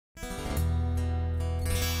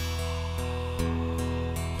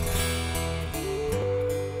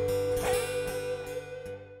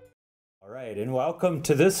And welcome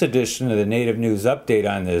to this edition of the Native News Update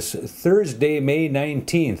on this Thursday, May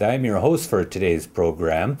 19th. I'm your host for today's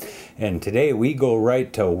program, and today we go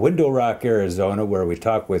right to Window Rock, Arizona, where we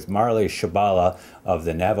talk with Marley Shebala of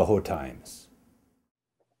the Navajo Times.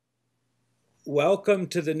 Welcome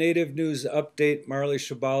to the Native News Update, Marley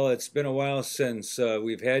Shebala. It's been a while since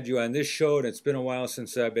we've had you on this show, and it's been a while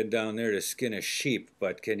since I've been down there to skin a sheep.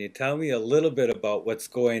 But can you tell me a little bit about what's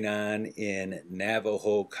going on in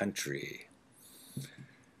Navajo country?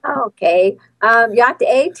 Okay.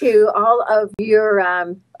 Yate to all of your, I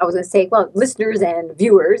was going to say, well, listeners and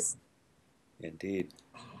viewers. Indeed.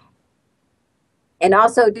 And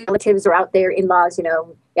also relatives are out there, in-laws,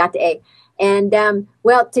 Yate. And,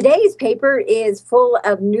 well, today's paper is full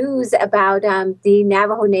of news about the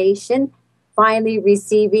Navajo Nation finally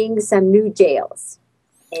receiving some new jails.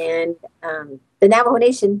 And the Navajo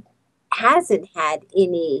Nation hasn't had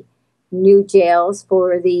any new jails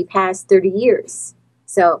for the past 30 years.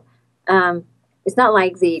 So it's not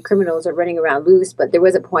like the criminals are running around loose, but there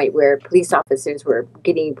was a point where police officers were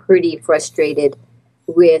getting pretty frustrated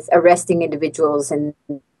with arresting individuals and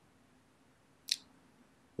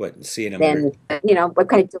seeing them. Then what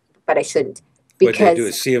kind of do, but I shouldn't. What they do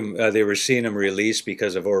is see them. They were seeing them released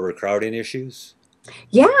because of overcrowding issues.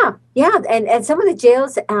 Yeah, and some of the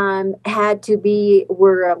jails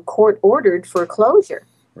were court ordered for closure,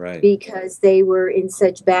 right? Because they were in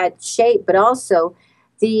such bad shape, but also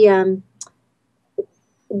the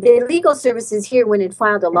legal services here went and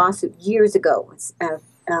filed a lawsuit years ago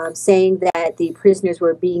saying that the prisoners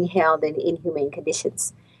were being held in inhumane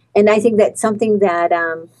conditions. And I think that's something that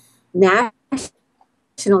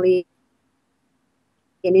nationally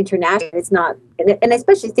and internationally, it's not, and I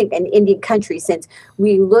especially think in Indian country, since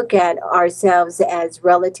we look at ourselves as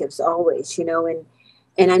relatives always, and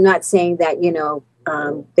I'm not saying that,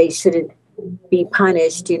 they shouldn't be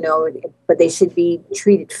punished, but they should be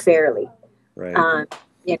treated fairly, right?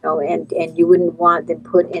 And you wouldn't want them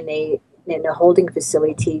put in a holding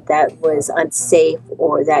facility that was unsafe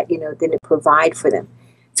or that didn't provide for them.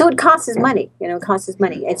 So it costs money, it costs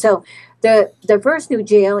money. And so the first new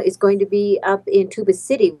jail is going to be up in Tuba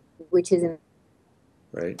City, which is in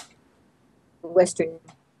western.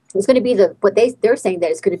 It's going to be they're saying that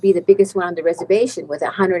it's going to be the biggest one on the reservation with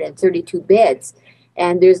 132 beds.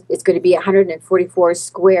 And it's going to be 144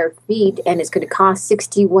 square feet, and it's going to cost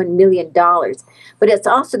 $61 million. But it's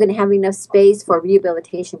also going to have enough space for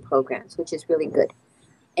rehabilitation programs, which is really good.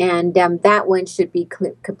 And that one should be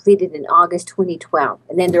completed in August 2012.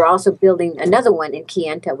 And then they're also building another one in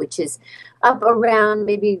Kayenta, which is up around,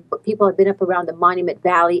 maybe people have been up around the Monument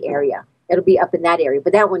Valley area. It'll be up in that area.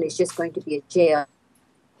 But that one is just going to be a jail.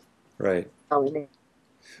 Right.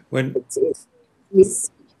 It's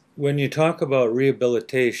when you talk about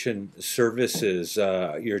rehabilitation services,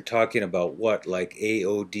 you're talking about what, like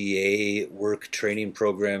AODA work training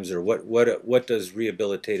programs, or what does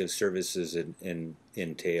rehabilitative services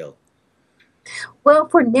entail? Well,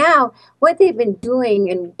 for now, what they've been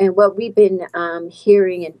doing and what we've been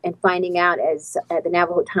hearing and finding out as at the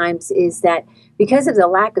Navajo Times is that because of the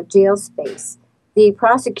lack of jail space, the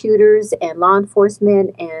prosecutors and law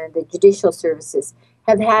enforcement and the judicial services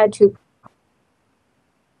have had to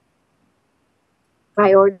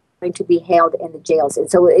priority to be held in the jails. And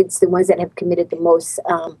so it's the ones that have committed the most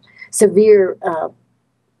severe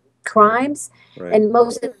crimes. Right. And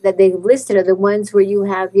most of that they listed are the ones where you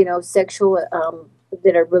have, sexual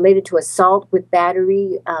that are related to assault with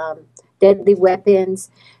battery, deadly weapons,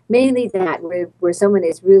 mainly that where someone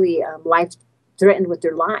is really life threatened with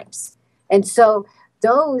their lives. And so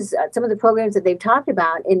those, some of the programs that they've talked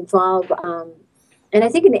about involve and I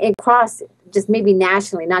think across just maybe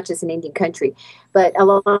nationally, not just in Indian country, but a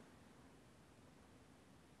lot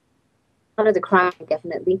of the crime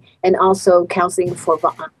definitely, and also counseling for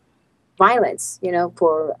violence,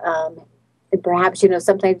 for and perhaps,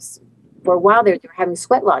 sometimes for a while they're having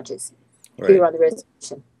sweat lodges here on the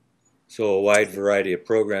reservation. So a wide variety of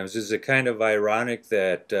programs. Is it kind of ironic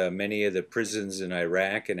that many of the prisons in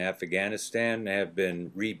Iraq and Afghanistan have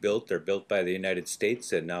been rebuilt? They're built by the United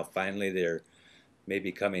States, and now finally they're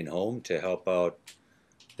maybe coming home to help out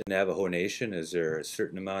the Navajo Nation? Is there a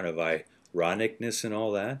certain amount of ironicness in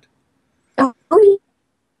all that? Oh,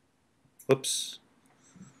 Whoops.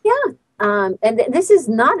 Yeah, and this is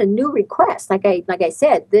not a new request. Like I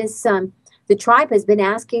said, this the tribe has been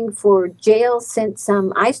asking for jail since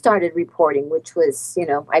I started reporting, which was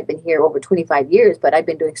I've been here over 25 years, but I've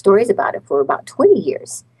been doing stories about it for about 20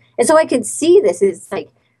 years, and so I can see this is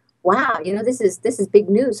like, wow, this is big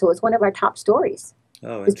news. So it's one of our top stories.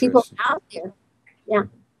 Oh, interesting. There's people out there, yeah.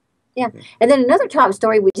 Yeah. And then another top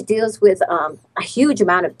story, which deals with a huge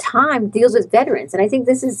amount of time, deals with veterans. And I think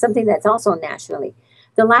this is something that's also nationally.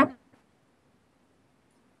 The lack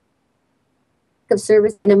of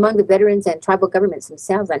service and among the veterans and tribal governments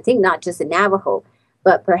themselves. I think not just the Navajo,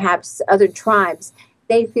 but perhaps other tribes.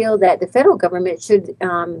 They feel that the federal government should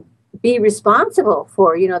be responsible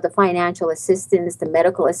for, the financial assistance, the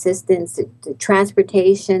medical assistance, the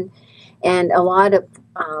transportation, and a lot of,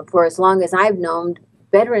 for as long as I've known,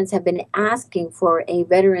 veterans have been asking for a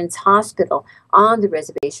veterans hospital on the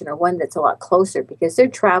reservation or one that's a lot closer because they're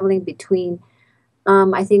traveling between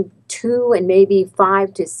I think 2 and maybe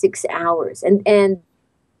 5 to 6 hours, and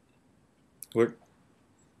Where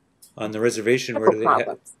on the reservation, where do they have?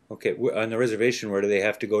 problems. Okay, on the reservation, where do they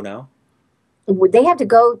have to go now? They have to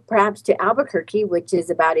go perhaps to Albuquerque, which is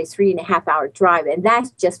about a 3.5 hour drive, and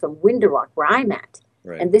that's just from Window Rock, where I'm at.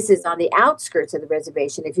 Right. And this is on the outskirts of the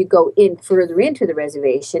reservation. If you go in further into the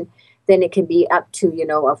reservation, then it can be up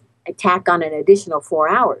to a tack on an additional 4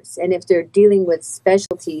 hours. And if they're dealing with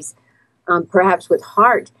specialties, perhaps with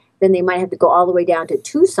heart, then they might have to go all the way down to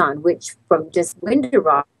Tucson, which from just Window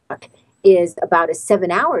Rock is about a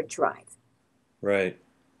 7 hour drive. Right.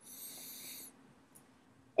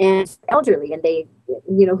 And elderly, and they,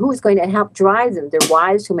 who's going to help drive them? Their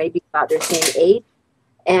wives, who may be about their same age,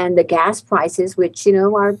 and the gas prices, which,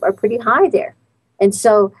 are pretty high there. And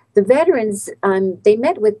so the veterans, they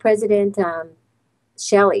met with President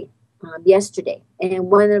Shelley yesterday.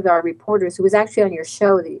 And one of our reporters, who was actually on your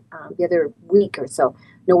show the other week or so,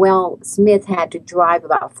 Noelle Smith, had to drive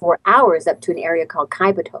about 4 hours up to an area called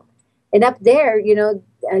Kaibato. And up there,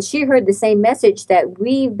 she heard the same message that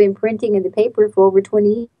we've been printing in the paper for over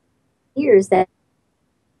 20 years, that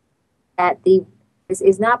the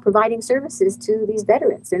is not providing services to these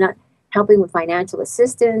veterans. They're not helping with financial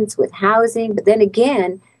assistance, with housing. But then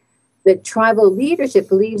again, the tribal leadership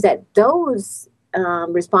believes that those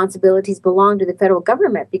responsibilities belong to the federal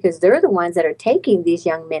government because they're the ones that are taking these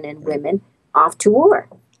young men and women off to war.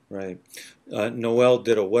 Right. Noelle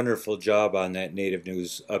did a wonderful job on that Native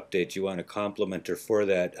News update. You want to compliment her for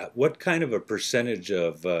that. What kind of a percentage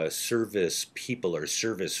of service people or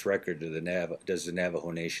service record does the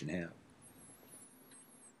Navajo Nation have?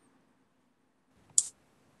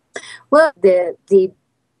 Well,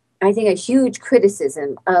 I think a huge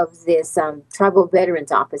criticism of this tribal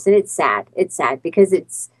veterans office, and it's sad. It's sad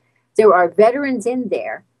because there are veterans in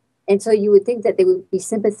there, and so you would think that they would be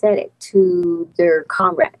sympathetic to their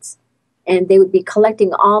comrades, and they would be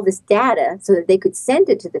collecting all this data so that they could send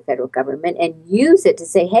it to the federal government and use it to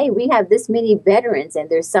say, hey, we have this many veterans and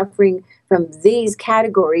they're suffering from these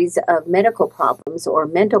categories of medical problems or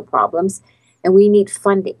mental problems, and we need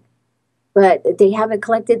funding. But they haven't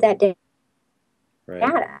collected that data.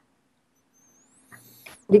 Right.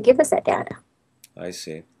 To give us that data. I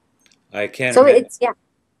see. I can't. So it's yeah.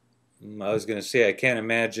 I was going to say I can't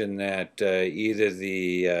imagine that either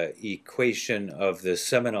the equation of the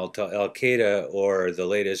Seminole to Al Qaeda or the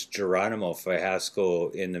latest Geronimo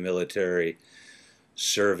fiasco in the military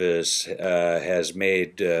service has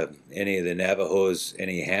made any of the Navajos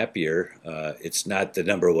any happier. It's not the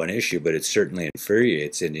number one issue, but it certainly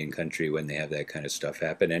infuriates Indian country when they have that kind of stuff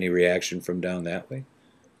happen. Any reaction from down that way?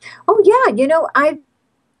 Oh yeah,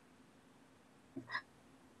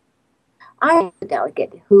 I have a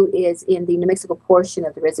delegate who is in the New Mexico portion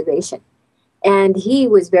of the reservation, and he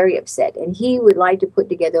was very upset, and he would like to put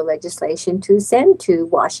together legislation to send to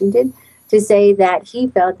Washington to say that he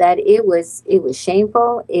felt that it was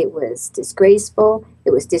shameful, it was disgraceful,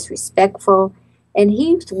 it was disrespectful, and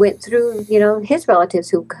he went through his relatives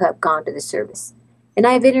who have gone to the service, and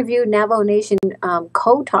I've interviewed Navajo Nation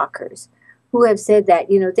co-talkers who have said that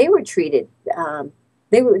they were treated,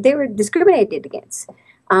 they were discriminated against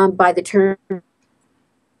by the term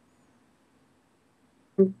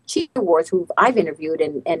chief awards, who I've interviewed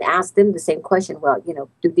and asked them the same question. Well,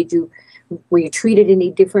 were you treated any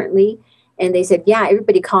differently? And they said, yeah,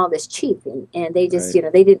 everybody called us chief, and they just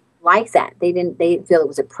Right. they didn't like that. They didn't feel it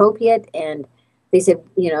was appropriate, and they said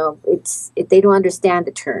they don't understand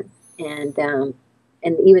the term, and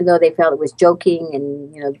even though they felt it was joking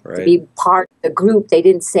and to Right. be part of the group, they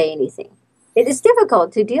didn't say anything. It is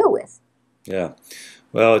difficult to deal with. Yeah.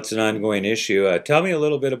 Well, it's an ongoing issue. Tell me a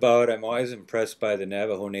little bit about. I'm always impressed by the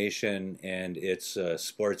Navajo Nation and its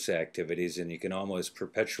sports activities, and you can almost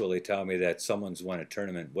perpetually tell me that someone's won a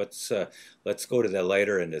tournament. Let's go to the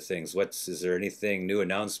lighter end of things. Is there anything new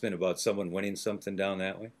announcement about someone winning something down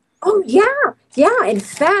that way? Oh yeah. In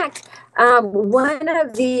fact, one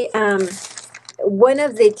of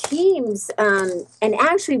the teams, and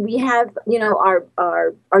actually we have,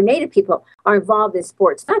 our Native people are involved in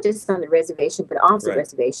sports, not just on the reservation, but off the Right.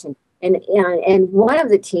 reservation. And one of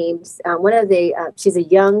the teams, she's a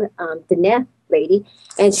young Diné lady,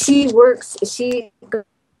 and she goes,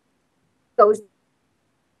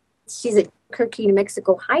 she's at Albuquerque, New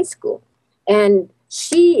Mexico high school, and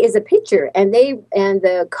she is a pitcher, and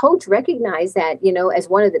the coach recognized that, as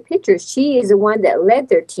one of the pitchers, she is the one that led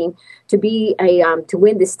their team to be to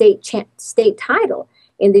win the state title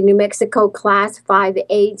in the New Mexico Class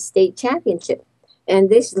 5A state championship. And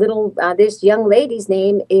this young lady's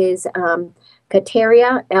name is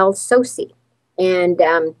Kateria El Sosi. And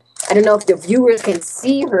I don't know if the viewers can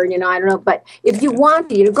see her, I don't know, but if you want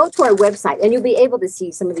to, go to our website and you'll be able to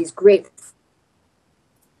see some of these great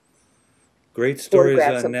stories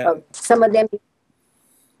on that. Of some of them.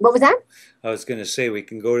 What was that? I was going to say, we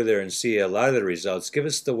can go to there and see a lot of the results. Give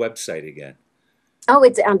us the website again. Oh,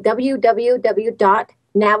 it's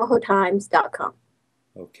www.navajotimes.com.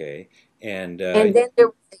 Okay. And then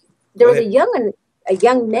there was a young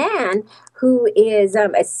man who is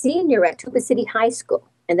a senior at Tuba City High School,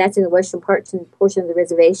 and that's in the western portion of the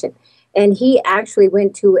reservation. And he actually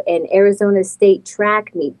went to an Arizona State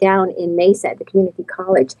track meet down in Mesa at the community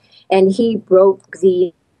college, and he broke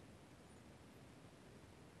the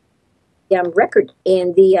record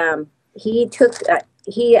in the he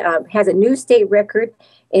has a new state record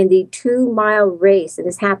in the 2-mile race, and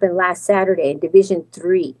this happened last Saturday in Division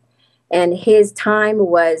 3. And his time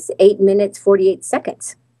was 8 minutes, 48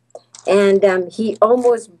 seconds. And he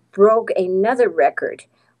almost broke another record,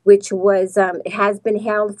 which was has been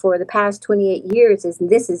held for the past 28 years.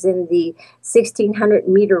 This is in the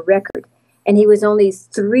 1,600-meter record. And he was only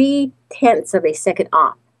 0.3 of a second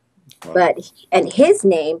off. Wow. And his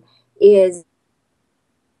name is,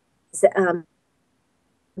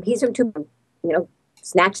 he's from Tuba,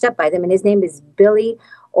 snatched up by them, and his name is Billy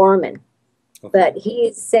Orman. Okay. But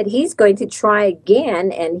he said he's going to try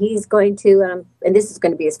again, and he's going to, and this is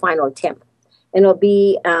going to be his final attempt. And it'll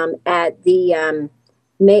be at the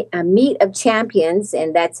Meet of Champions,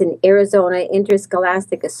 and that's an Arizona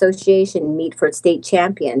Interscholastic Association meet for state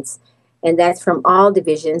champions. And that's from all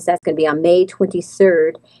divisions. That's going to be on May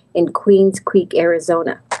 23rd in Queens Creek,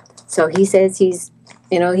 Arizona. So he says he's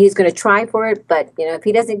going to try for it, but, if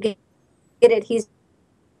he doesn't get it, he's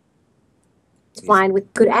fine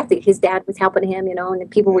with good athlete. His dad was helping him, and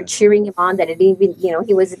people were cheering him on. That it even,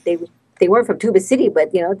 they weren't from Tuba City,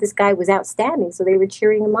 but this guy was outstanding, so they were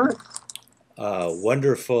cheering him on.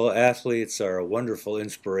 Wonderful athletes are a wonderful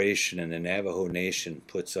inspiration, and the Navajo Nation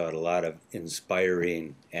puts out a lot of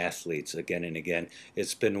inspiring athletes again and again.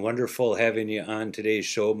 It's been wonderful having you on today's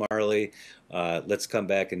show, Marley. Let's come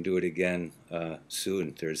back and do it again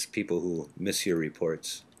soon. There's people who miss your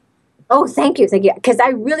reports. Oh, thank you. Because I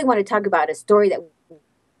really want to talk about a story that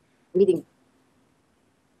we didn't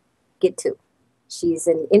get to. She's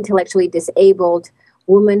an intellectually disabled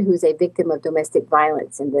woman who's a victim of domestic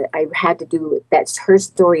violence, and I had to do that's her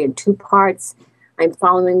story in 2 parts. I'm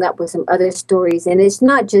following up with some other stories, and it's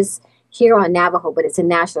not just here on Navajo, but it's a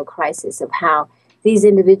national crisis of how these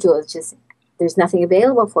individuals there's nothing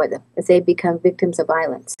available for them as they become victims of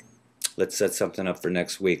violence. Let's set something up for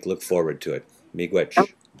next week. Look forward to it. Miigwech. Oh.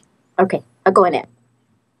 Okay, I'll go in it.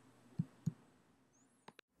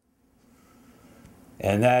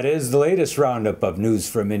 And that is the latest roundup of news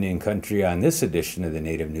from Indian Country on this edition of the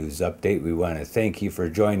Native News Update. We want to thank you for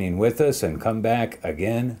joining with us, and come back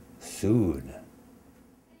again soon.